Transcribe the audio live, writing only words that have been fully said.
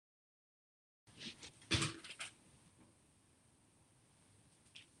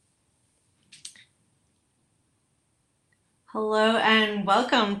Hello and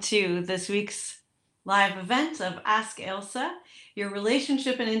welcome to this week's live event of Ask Ailsa, your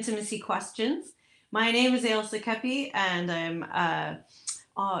relationship and intimacy questions. My name is Ailsa Kepi, and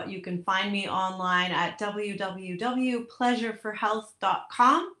you can find me online at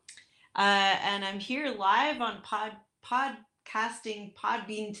www.pleasureforhealth.com. And I'm here live on podcasting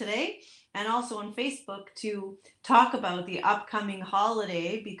Podbean today, and also on Facebook to talk about the upcoming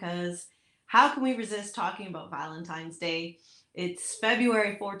holiday, because how can we resist talking about Valentine's Day? It's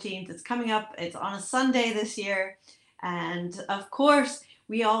February 14th. It's coming up. It's on a Sunday this year. And of course,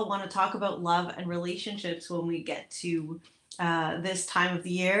 we all want to talk about love and relationships when we get to this time of the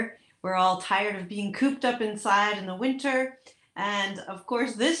year. We're all tired of being cooped up inside in the winter. And of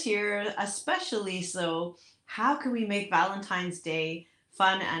course, this year, especially so, how can we make Valentine's Day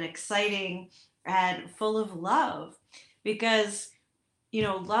fun and exciting and full of love? Because,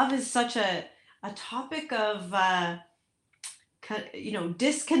 love is such a topic of,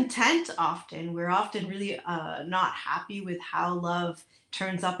 discontent often. We're often really not happy with how love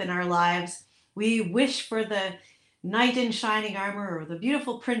turns up in our lives. We wish for the knight in shining armor or the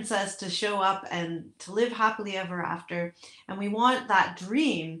beautiful princess to show up and to live happily ever after. And we want that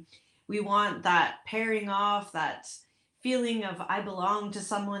dream. We want that pairing off, that feeling of I belong to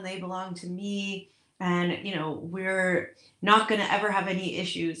someone, they belong to me. And, we're not going to ever have any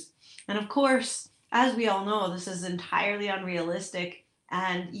issues. And of course, as we all know, this is entirely unrealistic,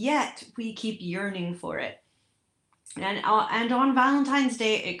 and yet we keep yearning for it. And on Valentine's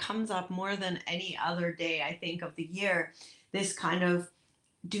Day, it comes up more than any other day, I think, of the year. This kind of,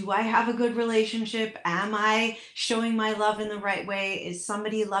 do I have a good relationship? Am I showing my love in the right way? Is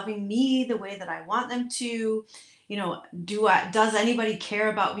somebody loving me the way that I want them to? Does anybody care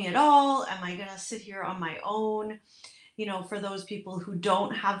about me at all? Am I gonna sit here on my own? For those people who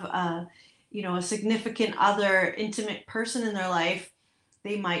don't have a significant other intimate person in their life,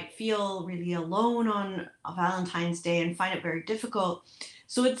 they might feel really alone on Valentine's Day and find it very difficult.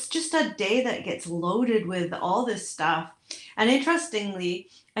 So it's just a day that gets loaded with all this stuff. And interestingly,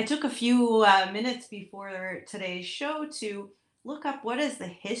 I took a few minutes before today's show to look up what is the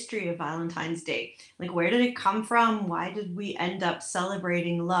history of Valentine's Day. Like, where did it come from? Why did we end up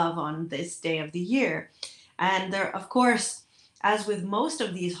celebrating love on this day of the year? And there, of course, as with most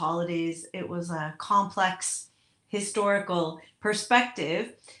of these holidays, it was a complex historical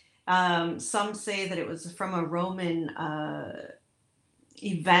perspective. Some say that it was from a Roman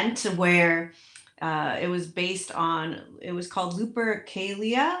event where it was called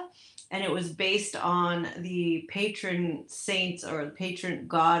Lupercalia, and it was based on the patron saints or the patron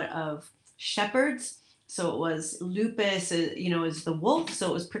god of shepherds. So it was lupus, is the wolf.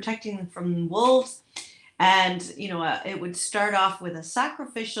 So it was protecting them from wolves. And, it would start off with a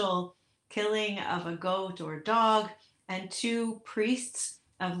sacrificial killing of a goat or a dog, and two priests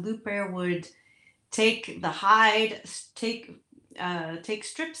of Luper would take the hide, take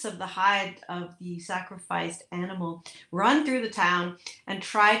strips of the hide of the sacrificed animal, run through the town, and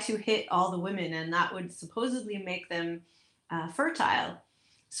try to hit all the women, and that would supposedly make them fertile.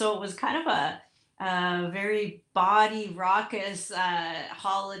 So it was kind of a very body raucous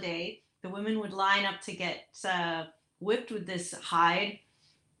holiday. The women would line up to get whipped with this hide,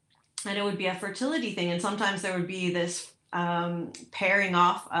 and it would be a fertility thing. And sometimes there would be this pairing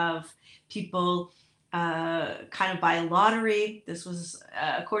off of people kind of by lottery. This was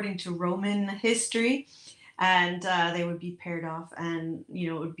according to Roman history, and they would be paired off, and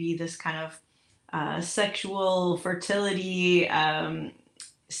it would be this kind of sexual fertility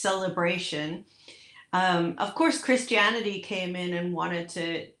celebration. Of course, Christianity came in and wanted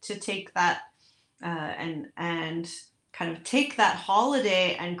to take that and kind of take that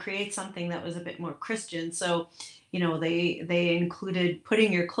holiday and create something that was a bit more Christian. So, they included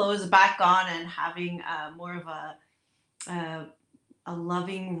putting your clothes back on and having more of uh, a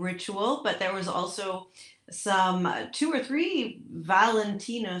loving ritual. But there was also some two or three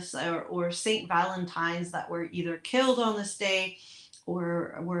Valentinus or Saint Valentines that were either killed on this day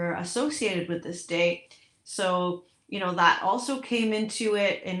or were associated with this day. So, that also came into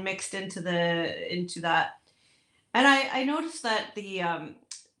it and mixed into that. And I noticed that the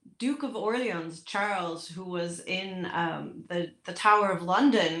Duke of Orleans, Charles, who was in the Tower of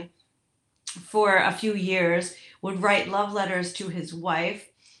London for a few years, would write love letters to his wife,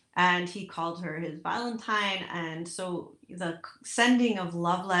 and he called her his Valentine. And so the sending of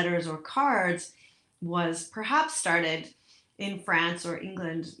love letters or cards was perhaps started in France or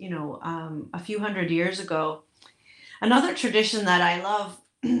England, a few hundred years ago. Another tradition that I love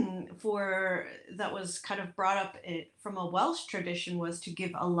for that was kind of brought up from a Welsh tradition was to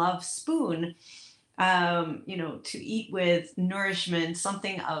give a love spoon to eat with nourishment,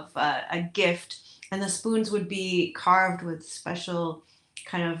 something of a gift. And the spoons would be carved with special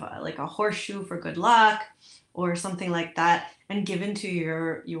kind of like a horseshoe for good luck or something like that, and given to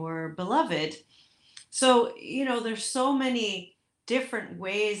your beloved. So, there's so many different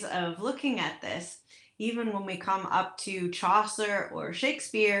ways of looking at this. Even when we come up to Chaucer or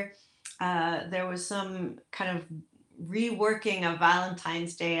Shakespeare, there was some kind of reworking of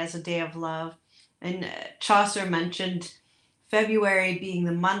Valentine's Day as a day of love. And Chaucer mentioned February being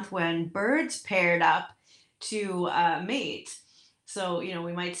the month when birds paired up to mate. So,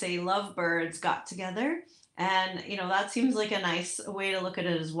 we might say lovebirds got together. And, that seems like a nice way to look at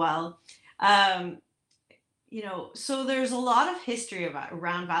it as well. Um, so there's a lot of history about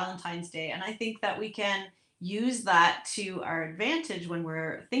around Valentine's Day, and I think that we can use that to our advantage when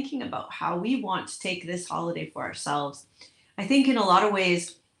we're thinking about how we want to take this holiday for ourselves. I think in a lot of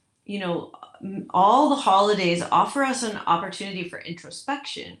ways, you know, all the holidays offer us an opportunity for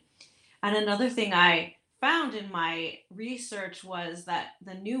introspection. And another thing I found in my research was that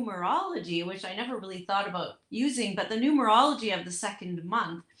the numerology, which I never really thought about using, but the numerology of the second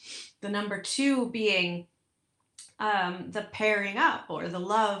month, the number two being the pairing up or the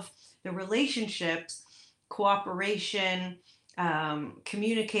love, the relationships, cooperation,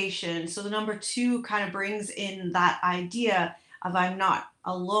 communication. So the number two kind of brings in that idea of I'm not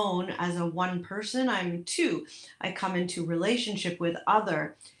alone as a one person, I'm two. I come into relationship with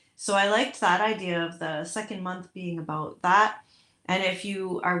other. So I liked that idea of the second month being about that. And if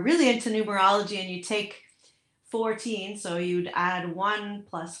you are really into numerology and you take 14, so you'd add 1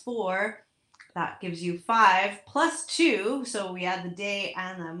 plus 4, that gives you 5 plus 2. So we add the day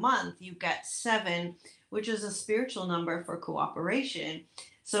and the month, you get 7, which is a spiritual number for cooperation.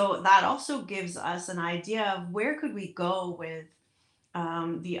 So that also gives us an idea of where could we go with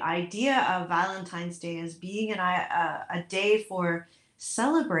the idea of Valentine's Day as being a day for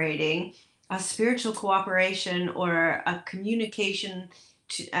celebrating a spiritual cooperation or a communication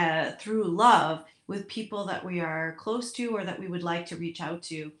through love with people that we are close to or that we would like to reach out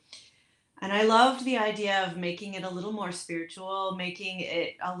to. And I loved the idea of making it a little more spiritual, making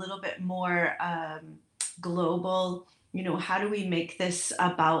it a little bit more global. How do we make this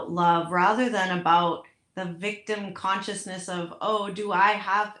about love rather than about the victim consciousness of, oh, do I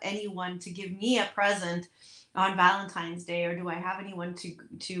have anyone to give me a present on Valentine's Day? Or do I have anyone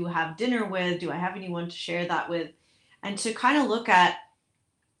to have dinner with? Do I have anyone to share that with? And to kind of look at,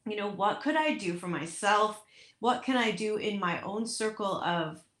 what could I do for myself? What can I do in my own circle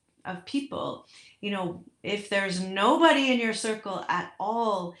of people? If there's nobody in your circle at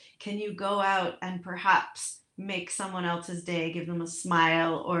all, can you go out and perhaps make someone else's day, give them a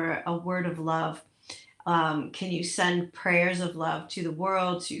smile or a word of love? Can you send prayers of love to the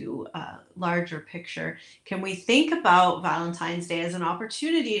world, to a larger picture? Can we think about Valentine's Day as an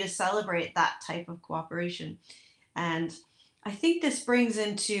opportunity to celebrate that type of cooperation? And I think this brings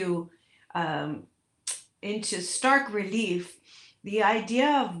into stark relief the idea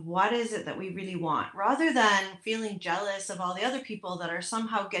of what is it that we really want, rather than feeling jealous of all the other people that are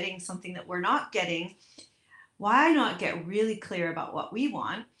somehow getting something that we're not getting. Why not get really clear about what we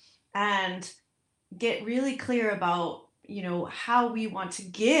want and get really clear about how we want to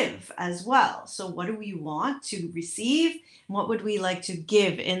give as well? So what do we want to receive, and what would we like to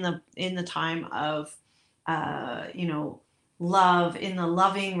give in the time of love, in the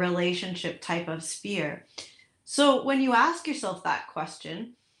loving relationship type of sphere? So when you ask yourself that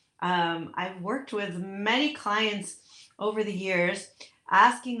question, I've worked with many clients over the years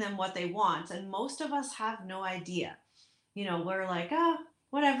asking them what they want, and most of us have no idea. We're like, oh,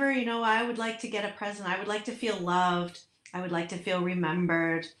 whatever, I would like to get a present. I would like to feel loved. I would like to feel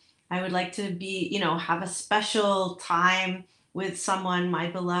remembered. I would like to be, have a special time with someone, my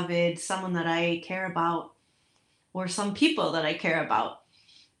beloved, someone that I care about, or some people that I care about.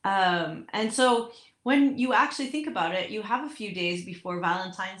 And so when you actually think about it, you have a few days before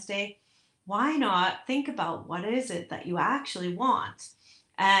Valentine's Day. Why not think about what is it that you actually want?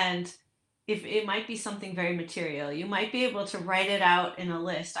 And if it might be something very material, you might be able to write it out in a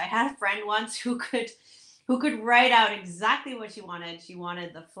list. I had a friend once who could write out exactly what she wanted. She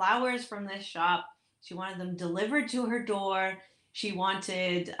wanted the flowers from this shop. She wanted them delivered to her door. She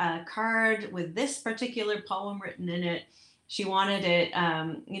wanted a card with this particular poem written in it. She wanted it,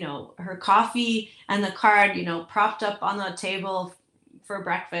 her coffee and the card, propped up on the table for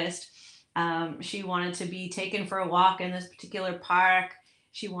breakfast. She wanted to be taken for a walk in this particular park.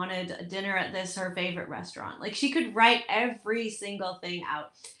 She wanted a dinner at her favorite restaurant. Like, she could write every single thing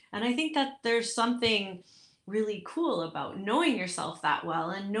out. And I think that there's something really cool about knowing yourself that well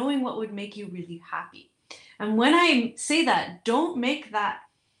and knowing what would make you really happy. And when I say that, don't make that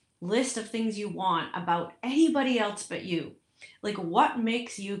list of things you want about anybody else but you. Like, what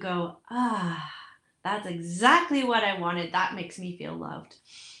makes you go, ah, that's exactly what I wanted. That makes me feel loved.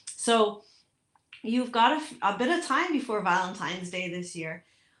 So, you've got a bit of time before Valentine's Day this year.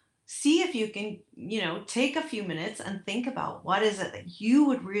 See if you can, take a few minutes and think about what is it that you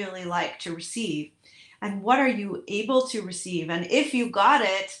would really like to receive and what are you able to receive. And if you got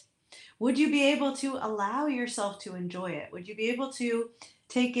it, would you be able to allow yourself to enjoy it? Would you be able to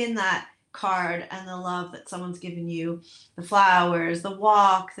take in that card and the love that someone's given you, the flowers, the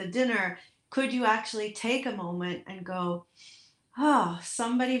walk, the dinner? Could you actually take a moment and go, oh,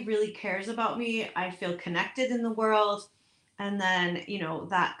 somebody really cares about me. I feel connected in the world. And then,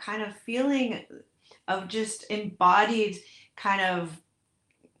 that kind of feeling of just embodied kind of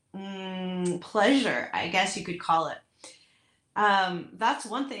pleasure, I guess you could call it. That's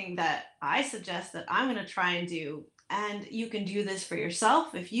one thing that I suggest that I'm going to try and do. And you can do this for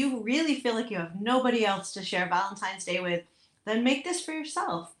yourself. If you really feel like you have nobody else to share Valentine's Day with, then make this for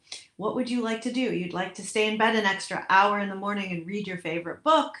yourself. What would you like to do? You'd like to stay in bed an extra hour in the morning and read your favorite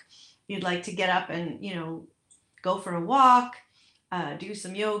book. You'd like to get up and, go for a walk, do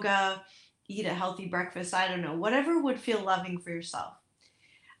some yoga, eat a healthy breakfast. I don't know, whatever would feel loving for yourself.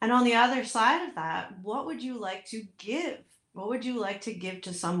 And on the other side of that, what would you like to give? What would you like to give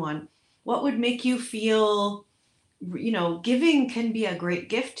to someone? What would make you feel, giving can be a great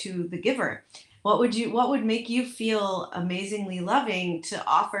gift to the giver. What would make you feel amazingly loving to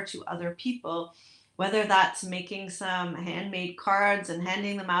offer to other people? Whether that's making some handmade cards and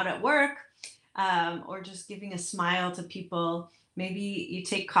handing them out at work, or just giving a smile to people. Maybe you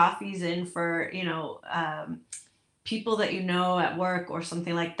take coffees in for, people that you know at work or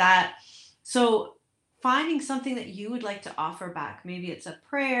something like that. So finding something that you would like to offer back. Maybe it's a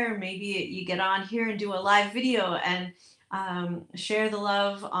prayer. Maybe you get on here and do a live video and share the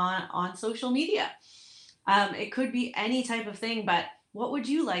love on social media. It could be any type of thing, but what would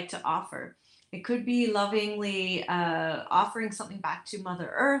you like to offer? It could be lovingly offering something back to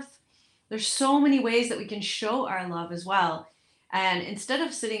Mother Earth. There's so many ways that we can show our love as well. And instead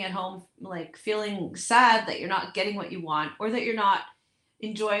of sitting at home, like feeling sad that you're not getting what you want or that you're not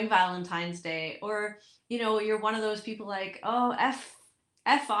enjoying Valentine's Day, or, you're one of those people like, oh, F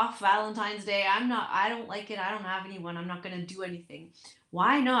off Valentine's Day. I don't like it. I don't have anyone. I'm not going to do anything.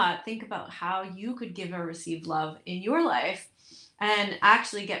 Why not think about how you could give or receive love in your life and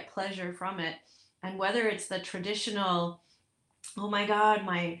actually get pleasure from it? And whether it's the traditional, oh my God,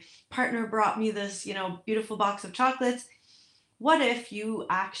 my partner brought me this, beautiful box of chocolates. What if you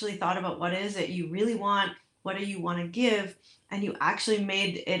actually thought about what is it you really want? What do you want to give? And you actually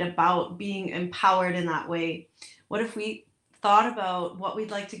made it about being empowered in that way. What if we thought about what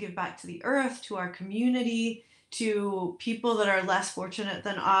we'd like to give back to the earth, to our community, to people that are less fortunate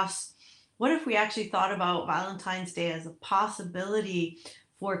than us? What if we actually thought about Valentine's Day as a possibility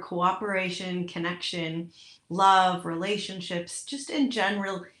for cooperation, connection, love, relationships, just in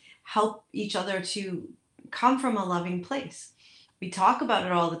general, help each other to come from a loving place? We talk about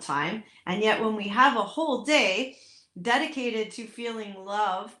it all the time, and yet when we have a whole day dedicated to feeling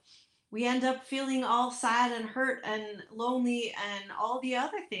love, we end up feeling all sad and hurt and lonely and all the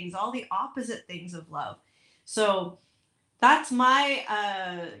other things, all the opposite things of love. So that's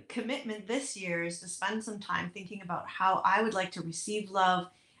my commitment this year, is to spend some time thinking about how I would like to receive love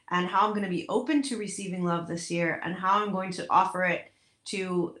and how I'm going to be open to receiving love this year and how I'm going to offer it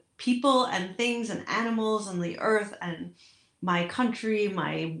to people and things and animals and the earth and my country,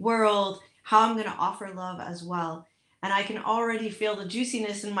 my world, how I'm going to offer love as well. And I can already feel the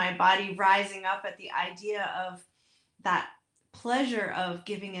juiciness in my body rising up at the idea of that pleasure of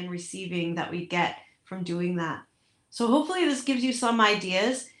giving and receiving that we get from doing that. So hopefully this gives you some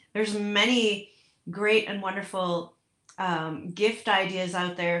ideas. There's many great and wonderful gift ideas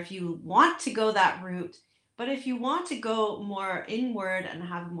out there if you want to go that route. But if you want to go more inward and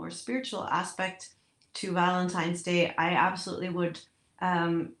have a more spiritual aspect to Valentine's Day, I absolutely would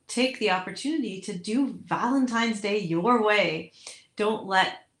take the opportunity to do Valentine's Day your way. Don't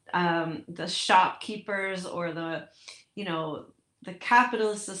let the shopkeepers or the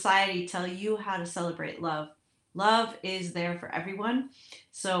capitalist society tell you how to celebrate love. Love is there for everyone.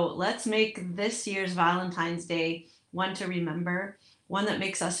 So let's make this year's Valentine's Day one to remember, one that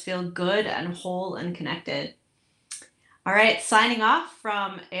makes us feel good and whole and connected. All right, signing off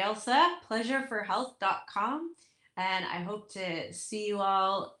from Ailsa, pleasureforhealth.com, and I hope to see you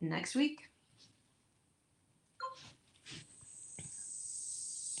all next week.